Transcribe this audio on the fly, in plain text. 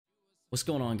What's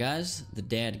going on, guys? The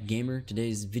Dad Gamer.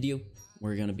 Today's video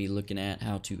we're going to be looking at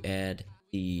how to add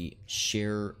the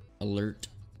share alert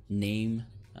name.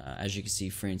 As you can see,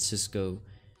 Francisco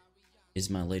is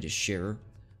my latest sharer.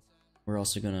 We're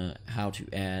also going to how to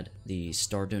add the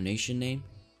star donation name.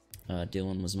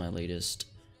 Dylan was my latest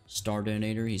star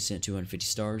donator. He sent 250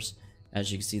 stars.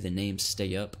 As you can see, the names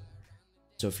stay up.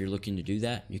 So if you're looking to do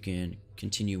that, you can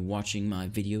continue watching my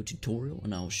video tutorial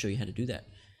and I'll show you how to do that.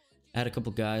 I had a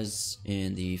couple guys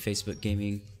in the Facebook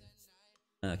gaming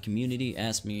community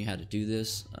ask me how to do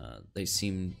this. They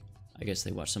seem, I guess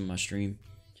they watched some of my stream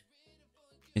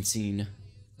and seen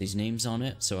these names on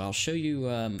it. So I'll show you,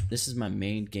 this is my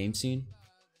main game scene.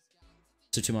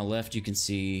 So to my left, you can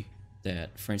see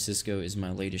that Francisco is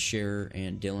my latest sharer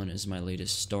and Dylan is my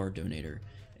latest star donator.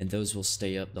 And those will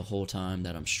stay up the whole time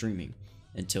that I'm streaming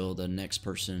until the next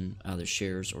person either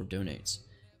shares or donates.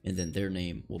 And then their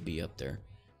name will be up there.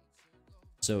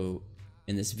 So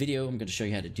in this video, I'm going to show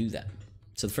you how to do that.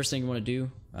 So the first thing you want to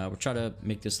do, we'll try to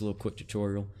make this a little quick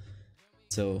tutorial.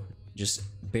 So just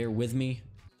bear with me,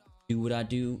 do what I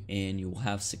do, and you will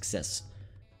have success.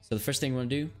 So the first thing you want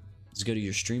to do is go to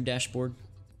your stream dashboard,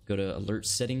 go to alert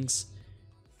settings,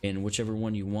 and whichever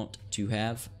one you want to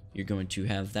have, you're going to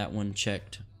have that one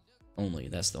checked only.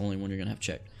 That's the only one you're going to have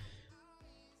checked.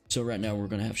 So right now we're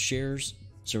going to have shares.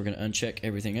 So we're going to uncheck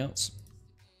everything else.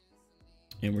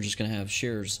 And we're just going to have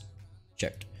shares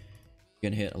checked. You're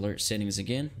going to hit alert settings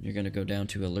again. You're going to go down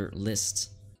to alert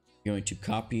lists. You're going to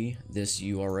copy this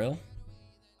URL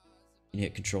and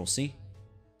hit Control C.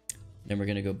 Then we're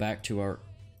going to go back to our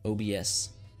OBS.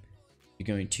 You're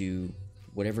going to,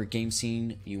 whatever game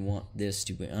scene you want this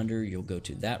to be under, you'll go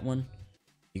to that one.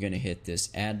 You're going to hit this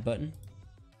add button.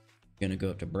 You're going to go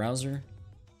up to browser.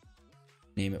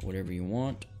 Name it whatever you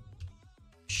want.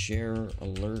 Share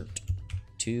alert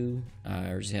 2. I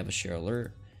already have a share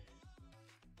alert.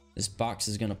 This box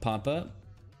is going to pop up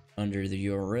under the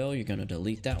URL. You're going to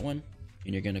delete that one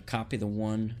and you're going to copy the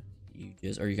one you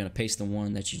just, or you're going to paste the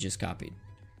one that you just copied.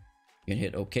 You're going to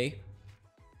hit OK.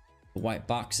 The white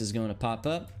box is going to pop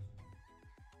up.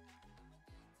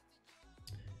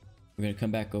 We're going to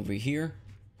come back over here.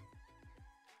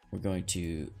 We're going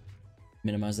to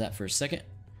minimize that for a second.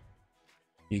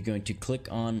 You're going to click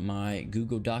on my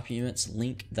Google Documents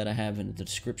link that I have in the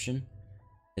description.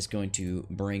 It's going to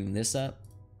bring this up.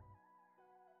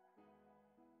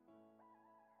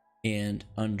 And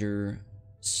under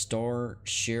Star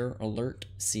Share Alert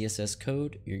CSS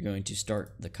code, you're going to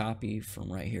start the copy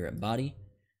from right here at body.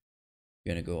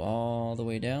 You're going to go all the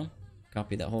way down,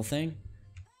 copy that whole thing.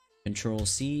 Control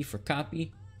C for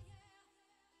copy.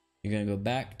 You're going to go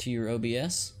back to your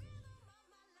OBS.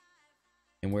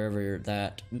 And wherever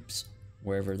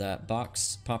that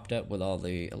box popped up with all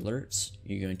the alerts,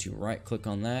 you're going to right click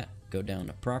on that, go down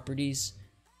to properties.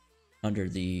 Under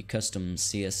the custom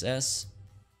CSS,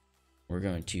 we're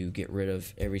going to get rid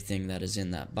of everything that is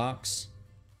in that box.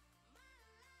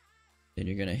 Then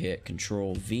you're going to hit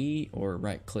Control V or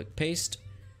right click paste,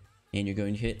 and you're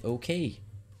going to hit OK.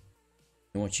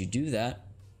 And once you do that,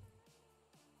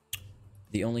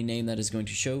 the only name that is going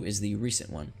to show is the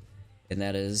recent one, and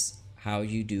that is how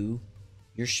you do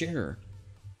your sharer.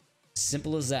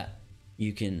 Simple as that.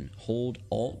 You can hold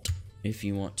Alt if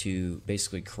you want to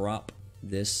basically crop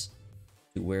this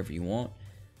to wherever you want.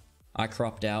 I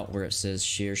cropped out where it says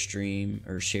share stream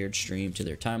or shared stream to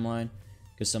their timeline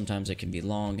because sometimes it can be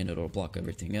long and it'll block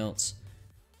everything else.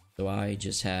 So I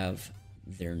just have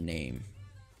their name.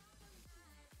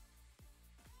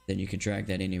 Then you can drag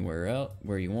that anywhere else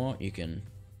where you want. You can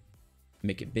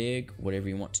make it big, whatever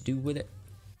you want to do with it.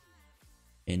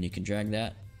 And you can drag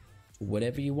that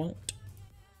whatever you want.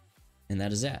 And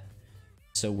that is that.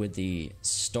 So with the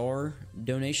star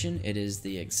donation, it is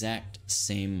the exact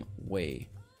same way.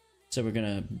 So we're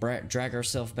going to drag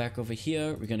ourselves back over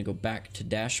here. We're going to go back to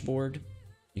dashboard.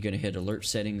 You're going to hit alert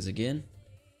settings again.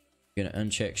 You're going to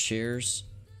uncheck shares.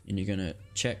 And you're going to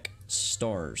check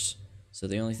stars. So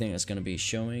the only thing that's going to be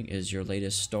showing is your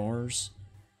latest stars.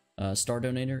 Star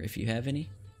donator, if you have any.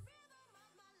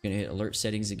 You're going to hit alert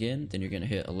settings again, then you're going to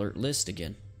hit alert list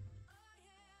again.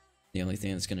 The only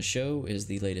thing that's going to show is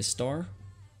the latest star.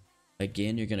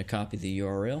 Again, you're going to copy the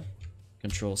URL,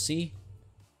 Control C.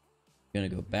 You're going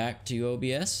to go back to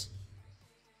OBS.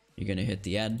 You're going to hit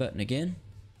the add button again.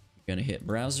 You're going to hit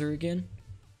browser again.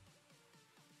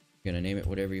 You're going to name it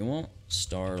whatever you want,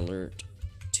 Star Alert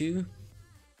 2. You're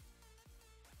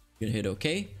going to hit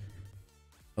OK.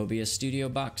 OBS Studio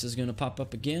box is going to pop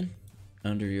up again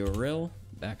under URL.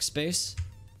 Backspace,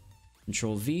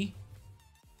 Control V,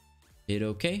 hit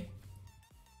OK.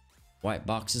 White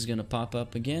box is going to pop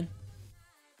up again.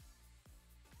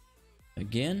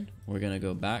 again, we're gonna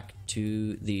go back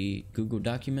to the Google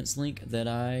Documents link that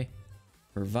I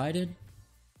provided.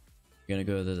 We're gonna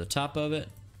go to the top of it.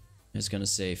 It's gonna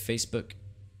say Facebook,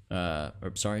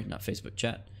 or sorry, not Facebook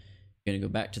chat. You're gonna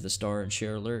go back to the star and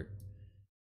share alert.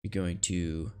 You're going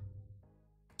to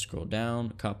scroll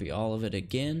down, copy all of it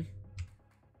again.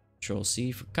 Control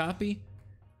C for copy.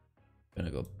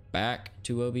 Gonna go back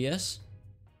to OBS.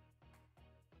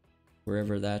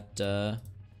 Wherever that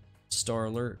star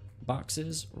alert box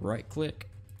is, right click,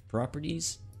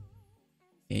 properties,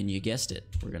 and you guessed it,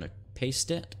 we're gonna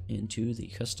paste it into the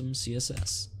custom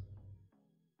CSS.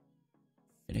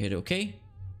 Gonna hit OK.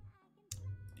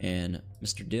 And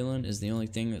Mr. Dylan is the only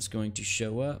thing that's going to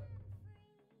show up.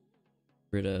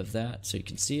 Rid of that so you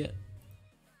can see it.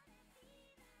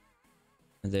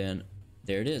 And then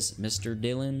there it is. Mr.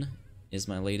 Dylan is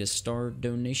my latest star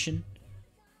donation.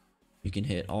 You can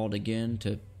hit Alt again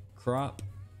to crop.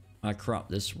 I crop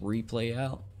this replay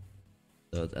out,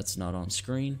 so that's not on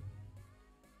screen.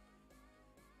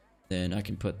 Then I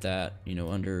can put that, you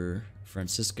know, under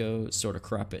Francisco, sort of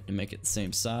crop it to make it the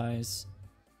same size.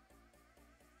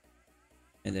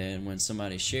 And then when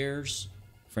somebody shares,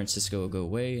 Francisco will go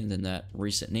away, and then that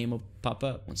recent name will pop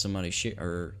up. When somebody share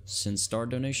or sends star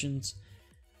donations,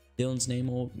 Dylan's name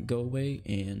will go away,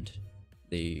 and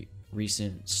the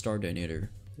recent star donator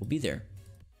will be there.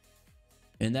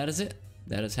 And that is it.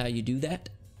 That is how you do that.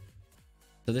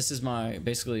 So this is my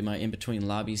basically my in-between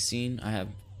lobby scene. I have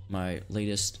my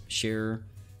latest share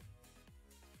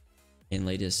and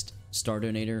latest star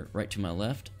donator right to my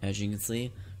left, as you can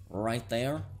see right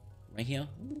there, right here.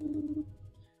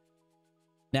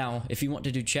 Now, if you want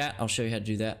to do chat, I'll show you how to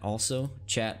do that also.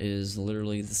 Chat is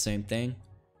literally the same thing.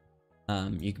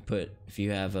 You can put, if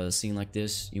you have a scene like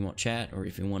this, you want chat, or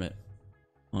if you want it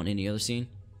on any other scene,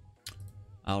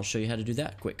 I'll show you how to do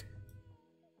that quick.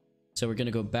 So we're going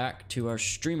to go back to our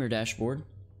streamer dashboard.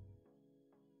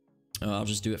 I'll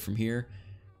just do it from here.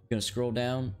 You're going to scroll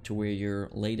down to where your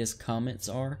latest comments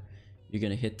are. You're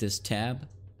going to hit this tab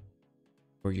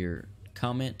for your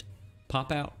comment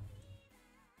pop out.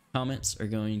 Comments are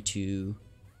going to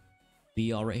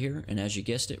be all right here, and as you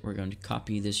guessed it, we're going to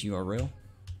copy this URL.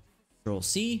 Control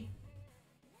C.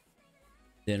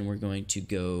 Then we're going to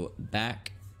go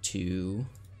back to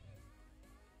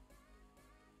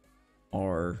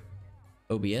our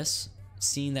OBS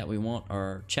scene that we want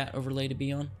our chat overlay to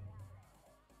be on.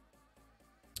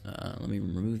 Let me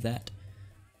remove that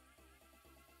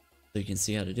so you can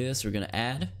see how to do this. We're going to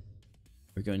add.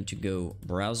 We're going to go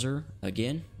browser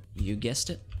again. You guessed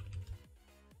it.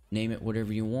 Name it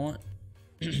whatever you want.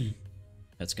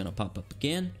 That's going to pop up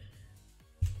again.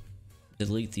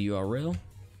 Delete the URL.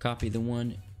 Copy the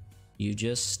one you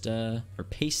just, or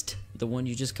paste the one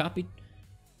you just copied.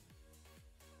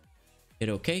 Hit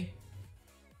OK.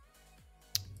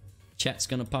 Chat's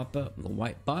going to pop up, the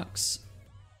white box.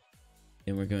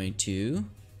 Then we're going to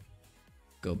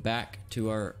go back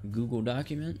to our Google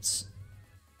Documents.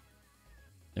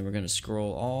 Then we're going to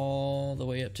scroll all the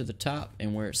way up to the top,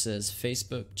 and where it says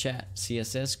Facebook chat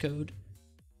CSS code,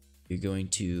 you're going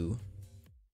to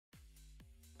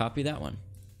copy that one.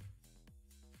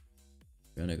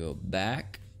 We're going to go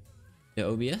back to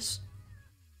OBS.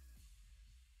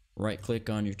 Right click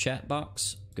on your chat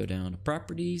box, go down to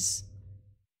properties,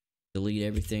 delete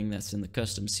everything that's in the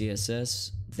custom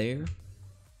CSS there.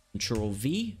 Control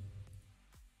V,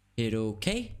 hit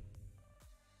OK,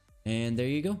 and there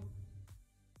you go.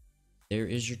 There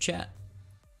is your chat.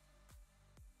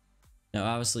 Now,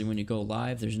 obviously, when you go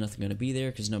live, there's nothing going to be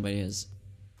there because nobody has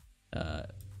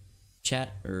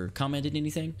chat or commented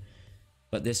anything.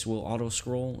 But this will auto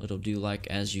scroll. It'll do like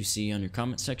as you see on your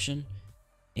comment section,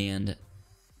 and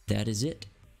that is it.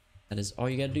 That is all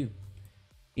you got to do.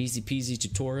 Easy peasy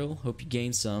tutorial. Hope you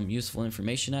gained some useful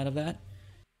information out of that.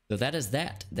 So that is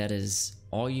that. That is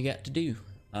all you got to do.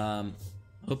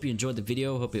 Hope you enjoyed the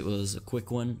video. Hope it was a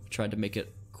quick one. Tried to make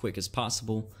it quick as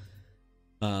possible.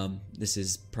 This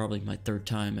is probably my third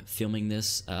time filming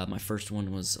this. My first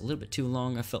one was a little bit too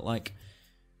long, I felt like.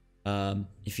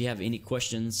 If you have any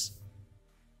questions,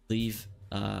 leave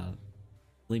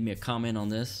me a comment on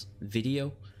this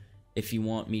video. If you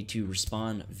want me to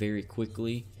respond very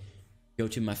quickly, go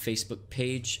to my Facebook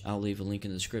page. I'll leave a link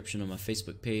in the description of my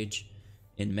Facebook page,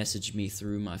 and message me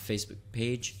through my Facebook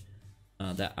page,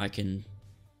 that I can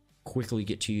quickly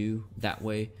get to you that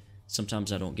way.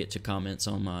 Sometimes I don't get to comments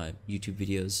on my YouTube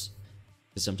videos,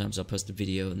 because sometimes I'll post a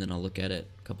video and then I'll look at it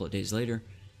a couple of days later.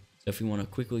 So if you want to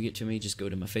quickly get to me, just go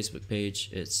to my Facebook page.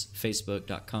 It's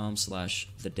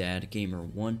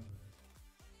facebook.com/thedadgamer1.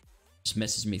 Just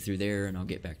message me through there and I'll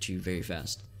get back to you very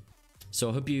fast. So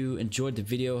I hope you enjoyed the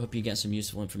video. Hope you got some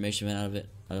useful information out of it.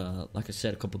 Like I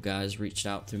said, a couple guys reached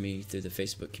out to me through the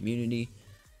Facebook community.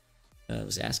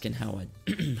 Was asking how I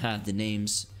had the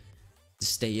names to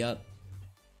stay up.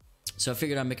 So I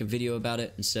figured I'd make a video about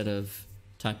it instead of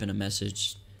typing a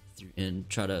message and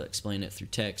try to explain it through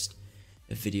text.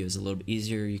 If video is a little bit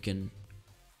easier, you can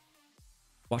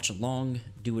watch along,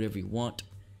 do whatever you want.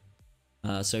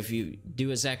 So if you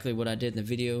do exactly what I did in the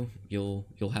video, you'll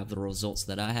have the results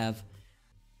that I have.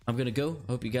 I'm gonna go.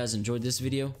 I hope you guys enjoyed this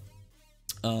video.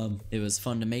 It was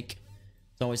fun to make.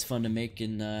 It's always fun to make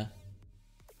and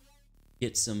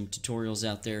get some tutorials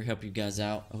out there, help you guys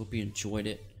out. I hope you enjoyed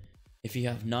it. If you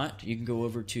have not, you can go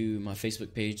over to my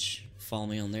Facebook page, follow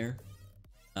me on there.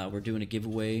 We're doing a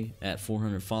giveaway at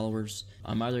 400 followers.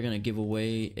 I'm either gonna give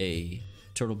away a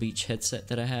Turtle Beach headset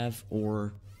that I have,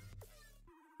 or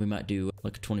we might do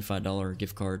like a $25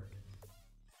 gift card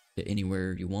to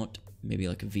anywhere you want. Maybe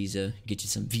like a Visa, get you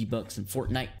some V-Bucks in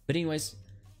Fortnite. But anyways,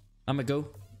 I'm gonna go.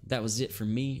 That was it for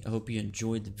me. I hope you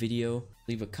enjoyed the video.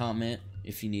 Leave a comment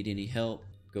if you need any help.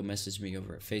 Go message me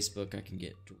over at Facebook. I can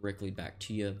get directly back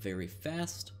to you very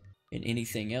fast. And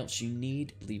anything else you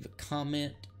need, leave a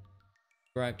comment.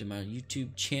 Subscribe to my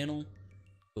YouTube channel.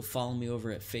 Go follow me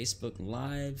over at Facebook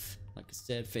Live. Like I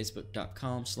said,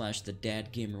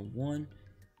 facebook.com/thedadgamer1.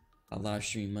 I live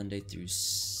stream Monday through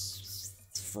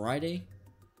Friday.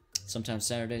 Sometimes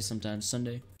Saturday, sometimes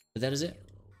Sunday. But that is it.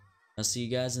 I'll see you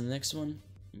guys in the next one.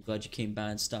 I'm glad you came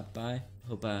by and stopped by.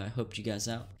 I helped you guys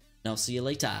out. And I'll see you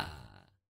later.